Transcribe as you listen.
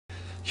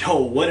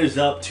Yo, what is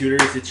up,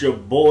 tutors? It's your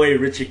boy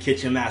Richard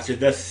Kitchen Master,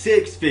 the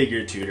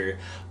six-figure tutor,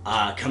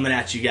 coming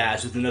at you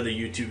guys with another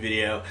YouTube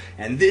video.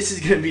 And this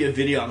is going to be a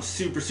video I'm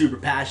super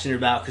passionate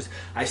about because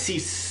I see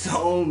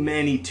so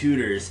many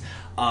tutors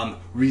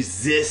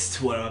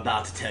resist what I'm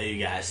about to tell you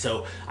guys.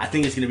 So I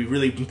think it's going to be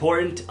really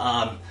important.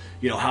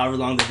 However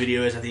long the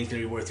video is, I think it's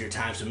going to be worth your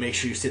time. So make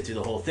sure you sit through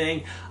the whole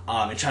thing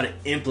and try to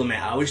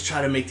implement. I always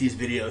try to make these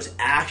videos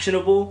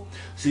actionable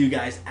so you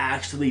guys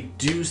actually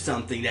do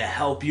something to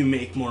help you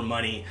make more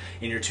money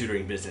in your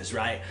tutoring business,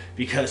 right?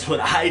 Because what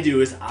I do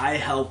is I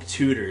help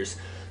tutors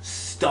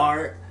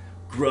start,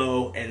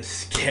 grow, and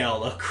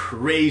scale a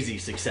crazy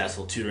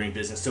successful tutoring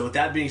business. So with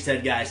that being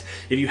said, guys,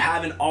 if you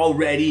haven't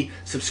already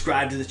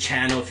subscribed to the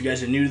channel, if you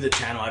guys are new to the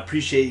channel, I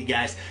appreciate you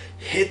guys.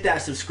 Hit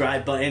that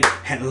subscribe button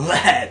and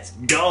let's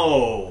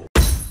go.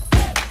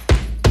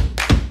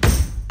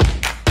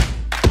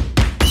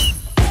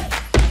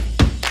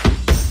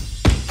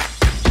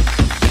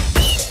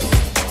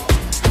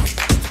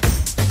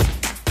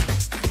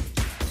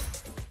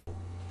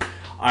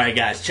 Alright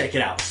guys, check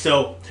it out.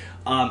 So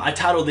I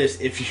titled this,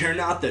 if you're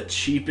not the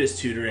cheapest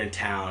tutor in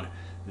town,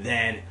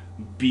 then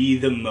be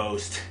the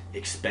most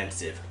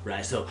expensive,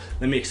 right? So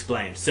let me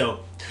explain.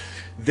 So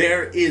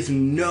there is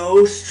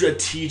no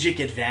strategic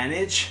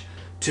advantage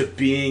to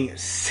being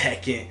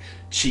second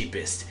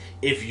cheapest.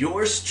 If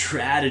your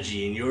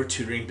strategy in your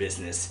tutoring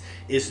business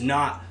is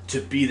not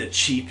to be the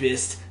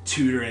cheapest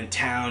tutor in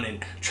town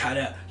and try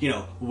to,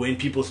 win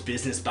people's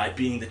business by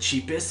being the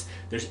cheapest,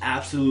 there's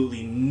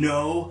absolutely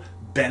no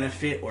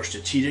benefit or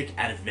strategic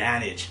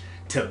advantage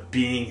to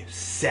being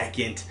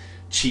second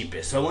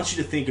cheapest. So I want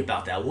you to think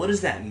about that. What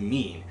does that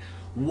mean?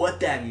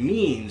 What that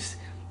means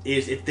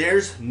is if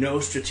there's no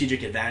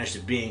strategic advantage to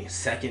being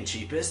second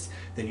cheapest,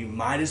 then you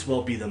might as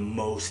well be the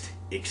most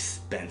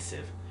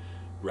expensive,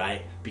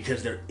 right?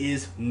 Because there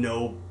is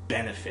no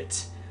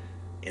benefit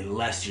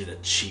unless you're the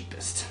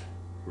cheapest,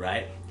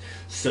 right?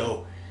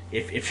 So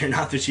if you're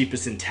not the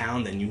cheapest in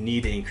town, then you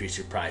need to increase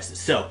your prices.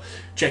 So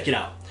check it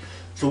out.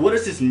 So what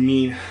does this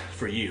mean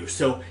for you?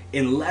 So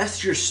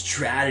unless your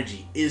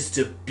strategy is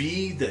to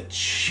be the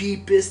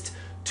cheapest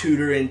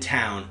tutor in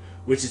town,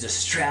 which is a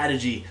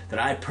strategy that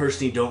I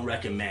personally don't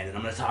recommend, and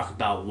I'm going to talk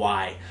about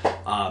why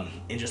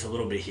in just a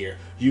little bit here,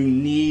 you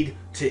need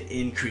to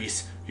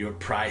increase your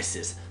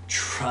prices.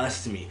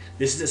 Trust me,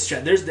 this is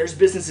a there's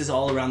businesses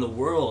all around the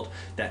world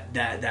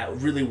that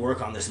really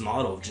work on this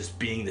model of just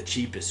being the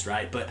cheapest,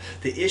 right? But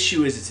the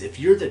issue is if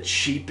you're the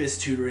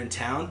cheapest tutor in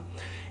town,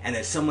 and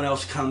then someone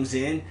else comes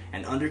in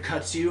and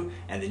undercuts you,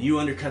 and then you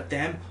undercut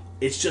them,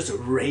 it's just a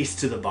race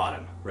to the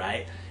bottom,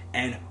 right?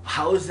 And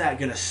how is that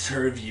gonna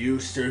serve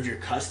you, serve your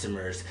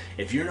customers,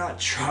 if you're not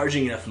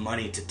charging enough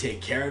money to take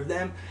care of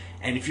them,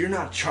 and if you're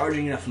not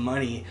charging enough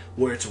money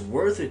where it's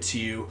worth it to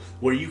you,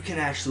 where you can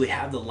actually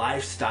have the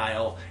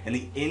lifestyle and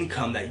the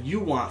income that you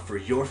want for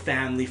your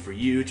family, for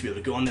you to be able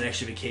to go on the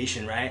next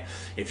vacation, right?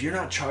 If you're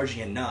not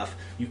charging enough,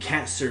 you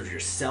can't serve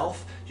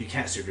yourself, you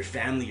can't serve your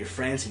family, your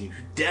friends, and you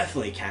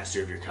definitely can't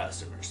serve your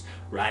customers,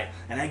 right?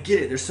 And I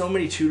get it, there's so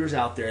many tutors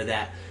out there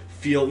that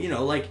feel,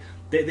 like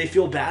they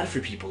feel bad for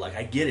people. Like,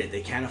 I get it,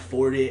 they can't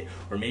afford it,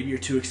 or maybe you're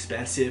too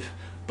expensive,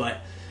 but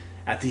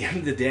at the end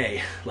of the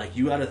day, like,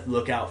 you gotta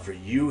look out for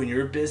you and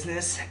your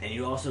business, and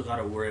you also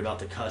gotta worry about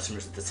the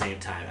customers at the same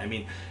time. I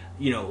mean,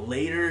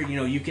 later,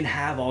 you can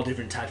have all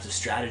different types of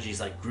strategies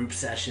like group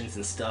sessions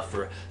and stuff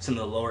for some of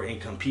the lower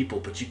income people,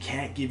 but you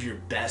can't give your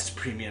best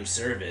premium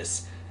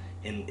service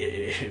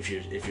if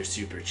you're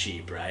super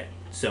cheap, right?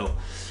 So,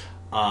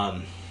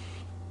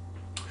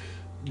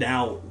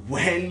 now,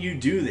 when you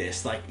do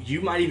this, like,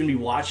 you might even be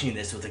watching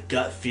this with a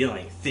gut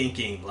feeling,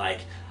 thinking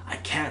like, I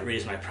can't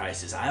raise my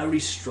prices. I already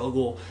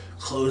struggle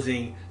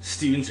closing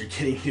students or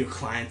getting new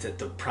clients at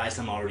the price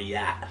I'm already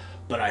at.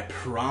 But I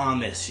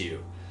promise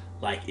you,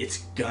 like, it's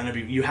gonna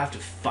be, you have to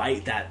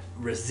fight that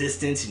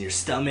resistance in your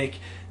stomach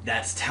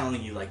that's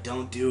telling you, like,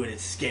 don't do it,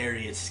 it's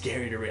scary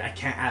to I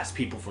can't ask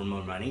people for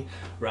more money,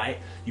 right?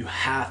 You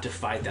have to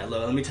fight that.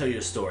 Let me tell you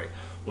a story.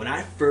 When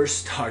I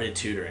first started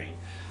tutoring,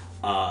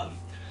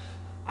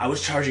 I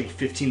was charging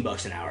 15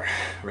 bucks an hour,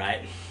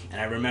 right?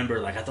 And I remember,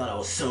 like, I thought I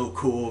was so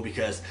cool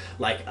because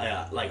like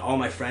all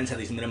my friends had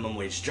these minimum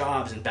wage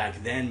jobs, and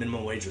back then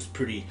minimum wage was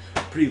pretty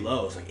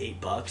low. It was like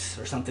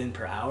 $8 or something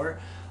per hour.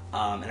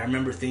 And I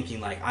remember thinking,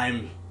 like,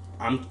 I'm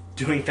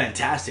doing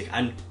fantastic.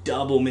 I'm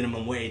double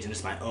minimum wage, and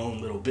it's my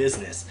own little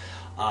business.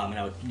 And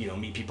I would,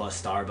 meet people at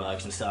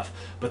Starbucks and stuff.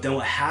 But then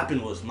what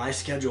happened was my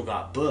schedule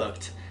got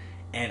booked,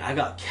 and I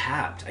got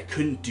capped. I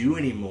couldn't do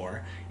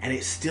anymore, and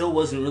it still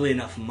wasn't really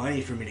enough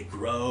money for me to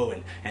grow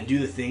and do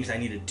the things I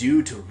need to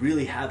do to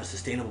really have a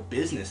sustainable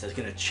business that's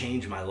gonna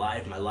change my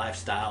life, my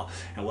lifestyle,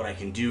 and what I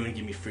can do and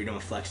give me freedom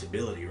and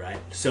flexibility, right?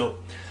 So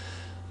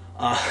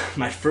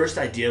my first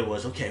idea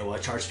was, okay, well, I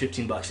charge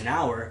 15 bucks an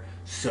hour,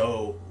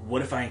 so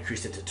what if I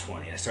increased it to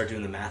 20? And I started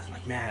doing the math. I'm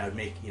like, man, I would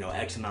make,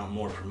 X amount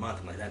more per month.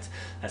 I'm like,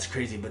 that's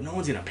crazy, but no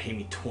one's gonna pay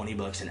me 20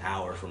 bucks an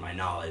hour for my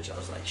knowledge. I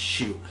was like,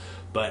 shoot.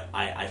 But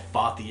I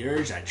fought the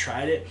urge, I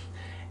tried it,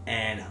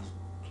 and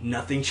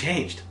nothing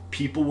changed.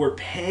 People were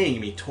paying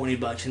me 20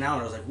 bucks an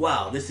hour. I was like,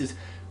 wow, this is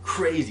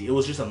crazy. It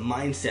was just a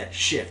mindset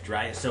shift,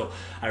 right? So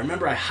I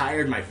remember I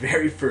hired my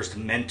very first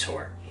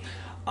mentor.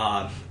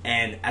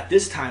 And at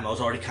this time I was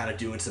already kind of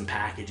doing some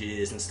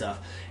packages and stuff.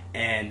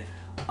 And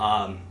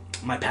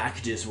my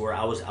packages were,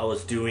 I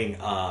was doing,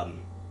 I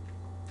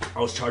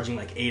was charging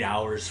like 8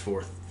 hours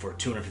for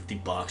 250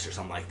 bucks or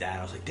something like that. And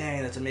I was like,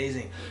 dang, that's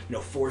amazing. You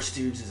know, 4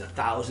 students is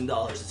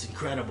 $1,000. It's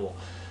incredible.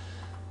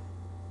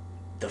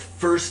 The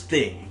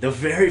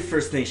very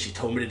first thing she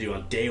told me to do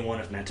on day 1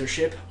 of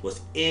mentorship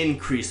was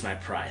increase my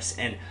price.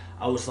 And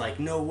I was like,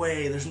 no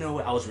way, there's no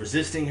way. I was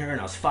resisting her and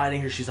I was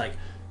fighting her. She's like,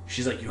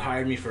 you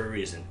hired me for a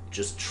reason.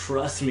 Just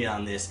trust me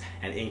on this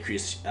and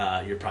increase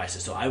your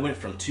prices. So I went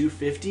from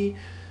 250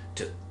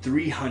 to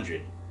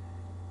 300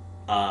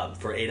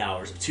 for 8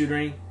 hours of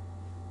tutoring.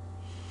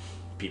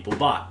 People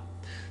bought.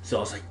 So I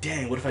was like,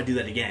 dang, what if I do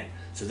that again?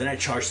 So then I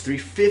charged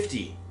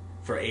 $350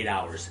 for 8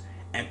 hours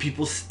and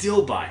people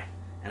still buy.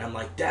 And I'm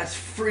like, that's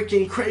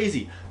freaking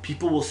crazy.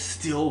 People will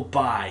still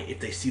buy if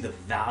they see the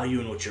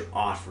value in what you're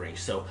offering.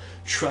 So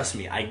trust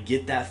me, I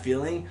get that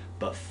feeling,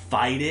 but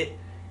fight it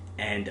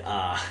and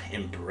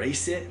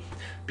embrace it,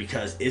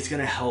 because it's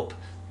gonna help,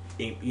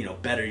 you know,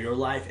 better your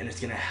life, and it's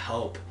gonna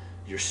help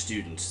your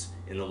students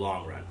in the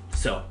long run.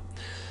 So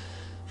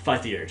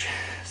fight the urge.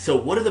 So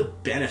what are the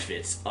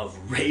benefits of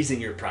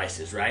raising your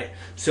prices, right?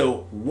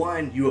 So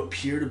one, you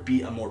appear to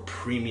be a more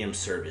premium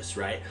service,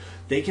 right?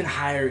 They can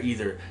hire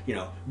either, you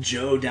know,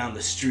 Joe down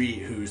the street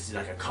who's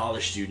like a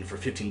college student for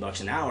 15 bucks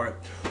an hour,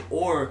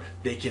 or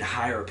they can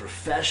hire a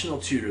professional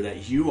tutor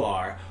that you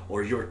are,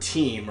 or your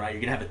team, right?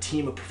 You're gonna have a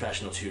team of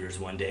professional tutors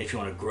one day if you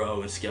wanna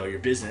grow and scale your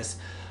business.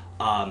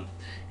 And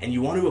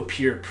you want to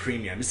appear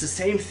premium. It's the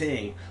same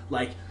thing,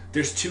 like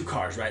there's 2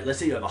 cars, right? Let's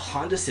say you have a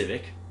Honda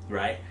Civic,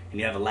 right? And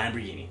you have a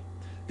Lamborghini.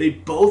 They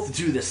both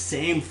do the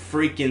same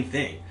freaking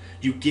thing.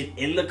 You get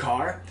in the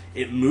car,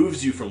 it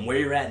moves you from where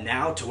you're at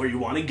now to where you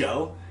want to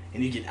go,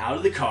 and you get out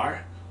of the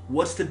car.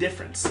 What's the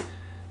difference?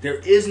 There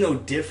is no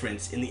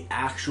difference in the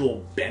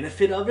actual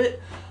benefit of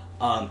it,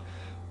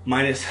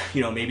 minus,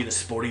 you know, maybe the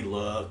sporty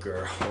look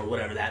or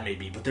whatever that may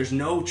be, but there's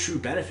no true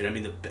benefit. I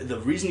mean, the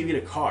reason you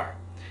get a car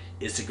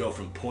is to go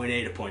from point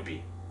A to point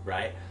B,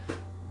 right?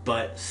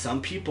 But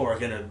some people are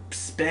gonna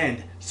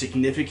spend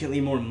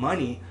significantly more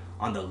money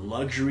on the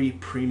luxury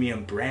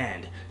premium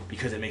brand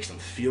because it makes them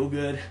feel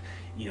good.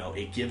 You know,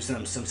 it gives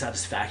them some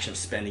satisfaction of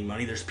spending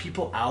money. There's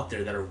people out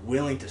there that are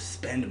willing to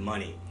spend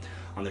money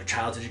on their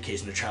child's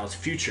education, their child's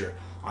future,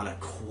 on a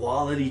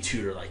quality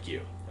tutor like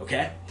you,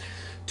 okay?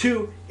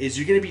 2 is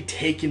you're gonna be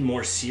taken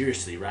more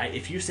seriously, right?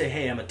 If you say,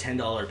 hey, I'm a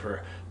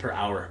 $10 per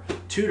hour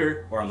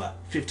tutor, or I'm a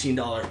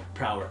 $15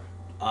 per hour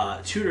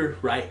tutor,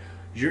 right?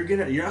 You're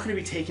not gonna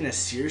be taken as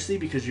seriously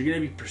because you're gonna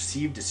be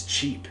perceived as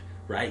cheap,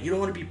 right? You don't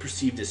want to be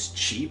perceived as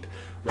cheap,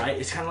 right?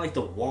 It's kind of like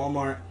the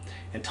Walmart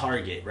and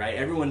Target, right?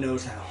 Everyone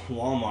knows how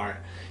Walmart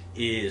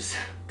is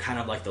kind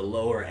of like the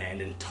lower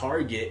end, and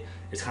Target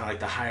is kind of like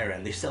the higher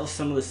end. They sell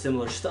some of the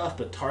similar stuff,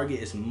 but Target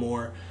is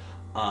more,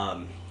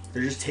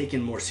 they're just taken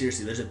more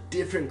seriously. There's a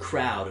different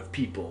crowd of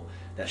people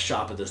that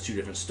shop at those 2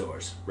 different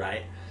stores,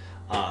 right?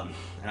 And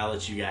I'll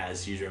let you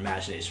guys use your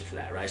imagination for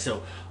that, right?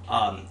 So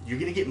you're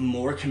gonna get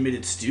more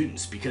committed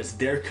students because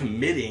they're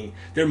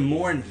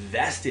more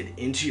invested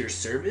into your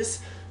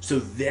service, so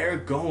they're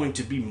going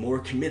to be more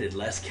committed,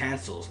 less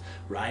cancels,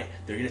 right?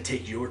 They're gonna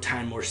take your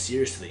time more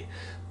seriously.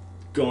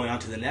 Going on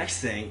to the next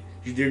thing,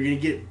 they're gonna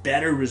get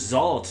better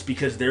results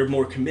because they're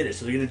more committed.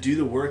 So they're gonna do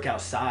the work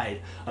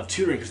outside of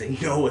tutoring because they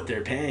know what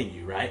they're paying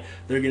you, right?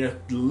 They're gonna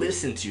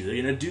listen to you.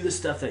 They're gonna do the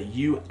stuff that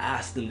you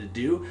ask them to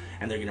do,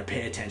 and they're gonna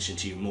pay attention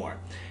to you more.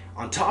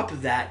 On top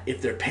of that,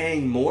 if they're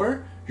paying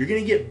more, you're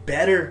gonna get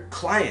better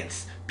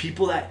clients,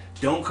 people that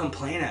don't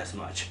complain as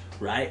much,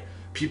 right?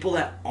 People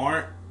that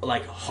aren't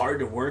like hard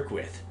to work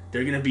with.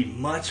 They're gonna be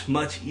much,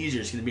 much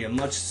easier. It's gonna be a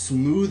much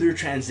smoother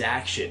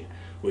transaction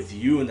with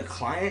you and the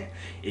client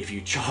if you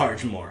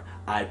charge more.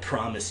 I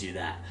promise you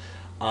that.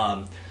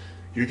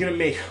 You're gonna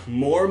make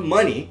more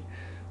money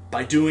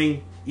by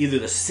doing either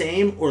the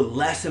same or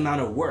less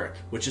amount of work,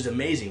 which is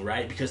amazing,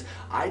 right? Because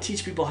I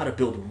teach people how to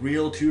build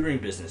real tutoring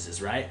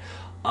businesses, right?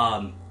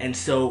 And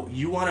so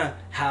you wanna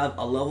have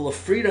a level of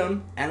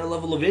freedom and a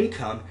level of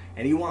income,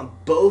 and you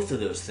want both of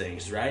those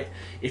things, right?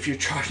 If you're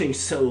charging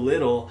so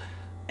little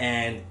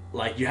and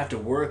like you have to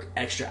work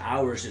extra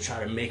hours to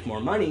try to make more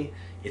money,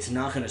 it's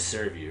not going to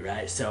serve you,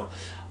 right? So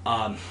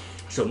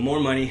so more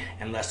money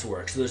and less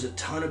work. So there's a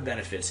ton of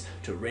benefits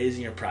to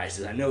raising your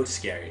prices. I know it's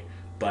scary,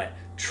 but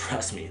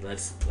trust me,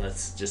 let's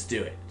just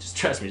do it. Just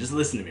trust me, just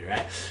listen to me,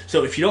 right?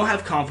 So if you don't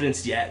have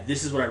confidence yet,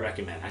 this is what I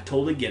recommend. I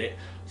totally get it,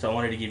 so I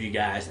wanted to give you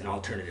guys an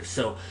alternative.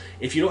 So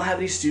if you don't have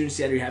any students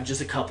yet, or you have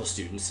just a couple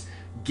students,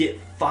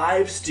 get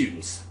 5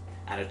 students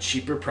at a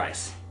cheaper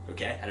price.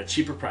 Okay, at a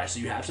cheaper price. So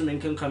you have some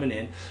income coming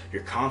in,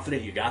 you're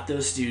confident, you got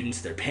those students,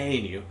 they're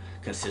paying you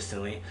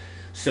consistently.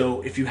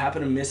 So if you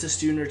happen to miss a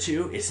student or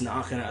 2, it's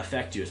not going to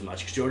affect you as much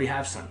because you already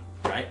have some,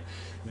 right?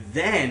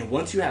 Then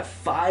once you have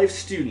 5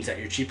 students at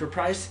your cheaper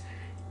price,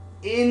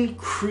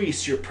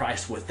 increase your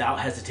price without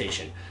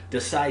hesitation.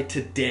 Decide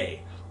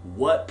today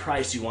what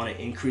price you want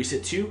to increase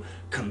it to,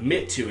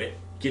 commit to it,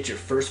 get your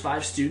first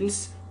 5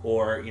 students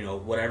or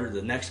whatever,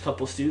 the next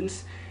couple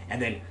students,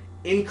 and then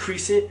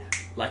increase it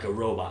like a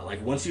robot.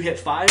 Like once you hit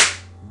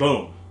 5,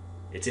 boom,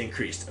 it's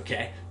increased,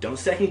 okay? Don't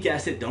second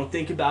guess it, don't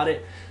think about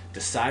it.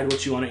 Decide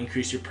what you want to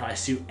increase your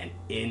price to and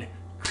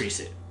increase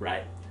it,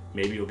 right?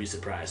 Maybe you'll be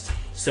surprised.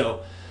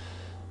 So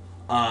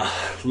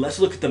let's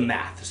look at the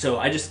math. So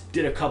I just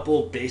did a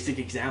couple basic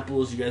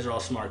examples. You guys are all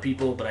smart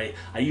people, but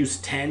I use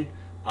 10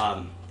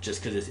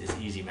 just because it's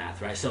easy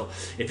math, right? So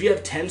if you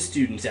have 10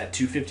 students at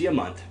 $250 a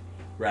month,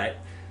 right?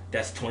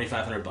 That's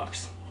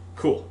 $2,500.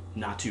 Cool,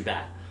 not too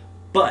bad.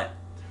 But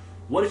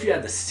what if you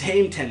had the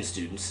same 10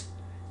 students,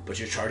 but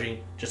you're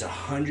charging just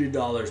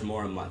 $100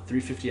 more a month,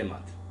 $350 a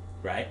month,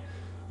 right?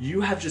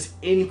 You have just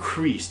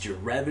increased your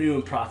revenue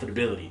and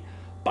profitability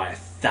by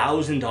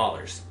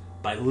 $1,000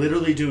 by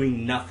literally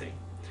doing nothing.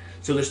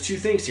 So there's 2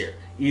 things here.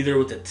 Either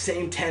with the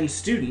same 10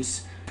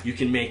 students, you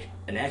can make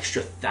an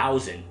extra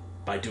 $1,000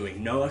 by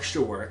doing no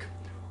extra work,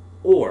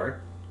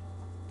 or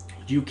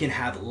you can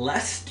have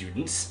less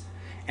students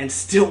and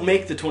still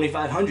make the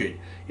 $2,500.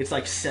 It's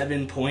like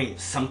 7 point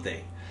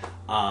something.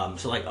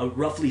 So like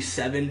roughly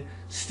 7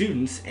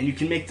 students, and you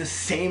can make the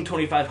same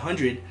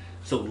 $2,500.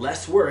 So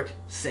less work,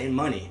 same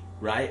money,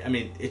 right? I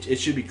mean, it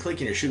should be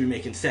clicking. It should be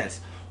making sense.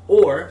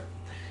 Or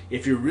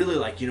if you're really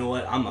like, you know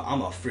what, I'm a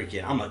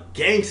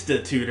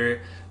gangsta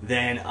tutor,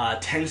 then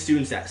 10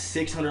 students at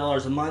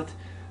 $600 a month,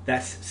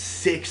 that's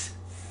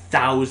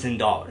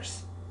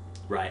 $6,000,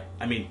 right?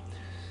 I mean,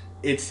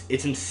 it's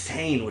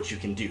insane what you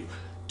can do.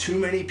 Too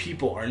many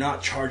people are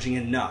not charging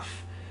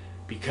enough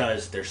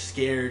because they're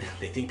scared.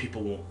 They think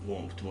people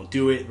won't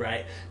do it,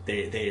 right?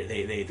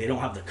 They don't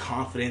have the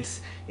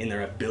confidence in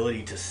their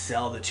ability to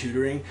sell the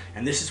tutoring.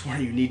 And this is where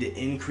you need to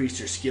increase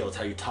your skills,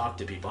 how you talk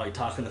to people, how you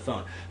talk on the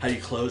phone, how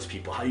you close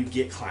people, how you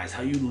get clients,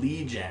 how you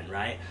lead gen,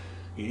 right?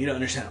 You need to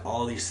understand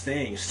all these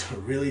things to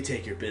really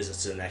take your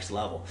business to the next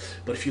level.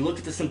 But if you look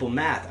at the simple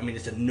math, I mean,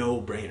 it's a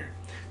no-brainer.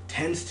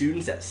 10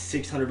 students at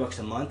 $600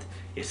 a month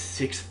is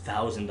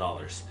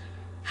 $6,000.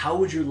 How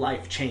would your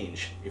life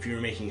change if you were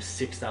making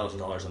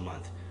 $6,000 a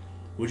month?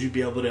 Would you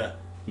be able to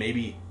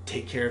maybe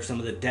take care of some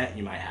of the debt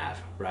you might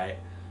have, right?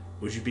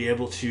 Would you be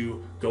able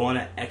to go on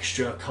an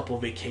extra couple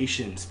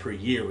vacations per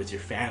year with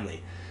your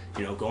family?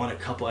 Go on a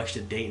couple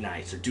extra date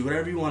nights, or do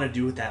whatever you want to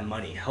do with that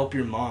money. Help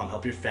your mom,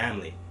 help your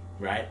family,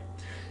 right?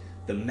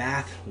 The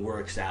math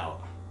works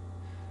out.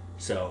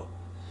 So,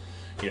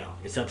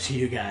 it's up to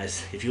you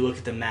guys. If you look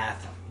at the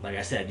math, like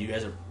I said, you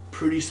guys are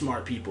pretty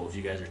smart people if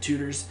you guys are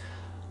tutors.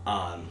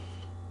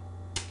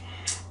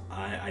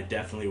 I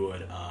definitely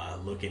would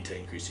look into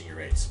increasing your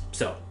rates.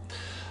 So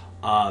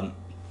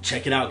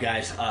check it out,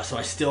 guys. So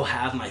I still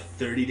have my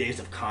 30 days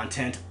of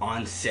content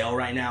on sale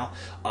right now.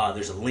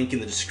 There's a link in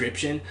the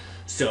description.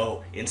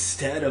 So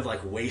instead of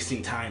like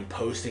wasting time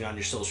posting on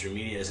your social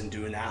medias and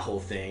doing that whole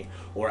thing,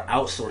 or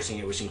outsourcing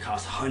it, which can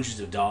cost hundreds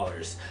of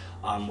dollars,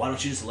 why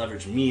don't you just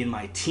leverage me and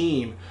my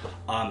team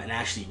and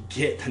actually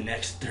get the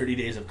next 30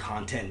 days of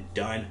content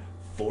done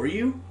for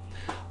you?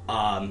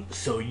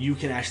 So you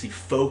can actually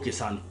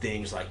focus on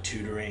things like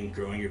tutoring,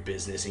 growing your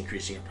business,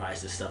 increasing your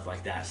prices, stuff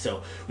like that.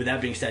 So with that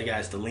being said,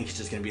 guys, the link is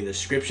just going to be in the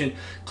description.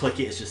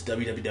 Click it. It's just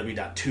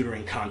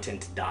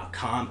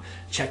www.tutoringcontent.com.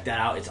 Check that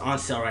out. It's on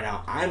sale right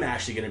now. I'm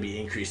actually going to be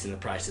increasing the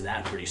price of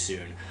that pretty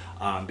soon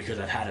because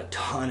I've had a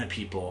ton of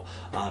people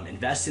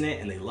invest in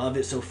it and they love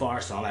it so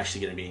far. So I'm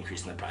actually going to be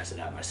increasing the price of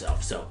that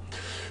myself. So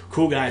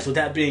cool, guys. With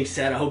that being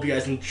said, I hope you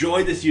guys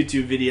enjoyed this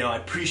YouTube video. I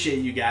appreciate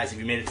you guys if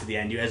you made it to the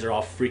end. You guys are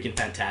all freaking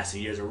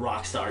fantastic. You guys are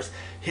rock stars.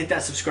 Hit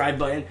that subscribe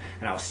button,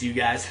 and I'll see you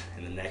guys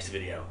in the next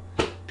video.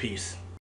 Peace.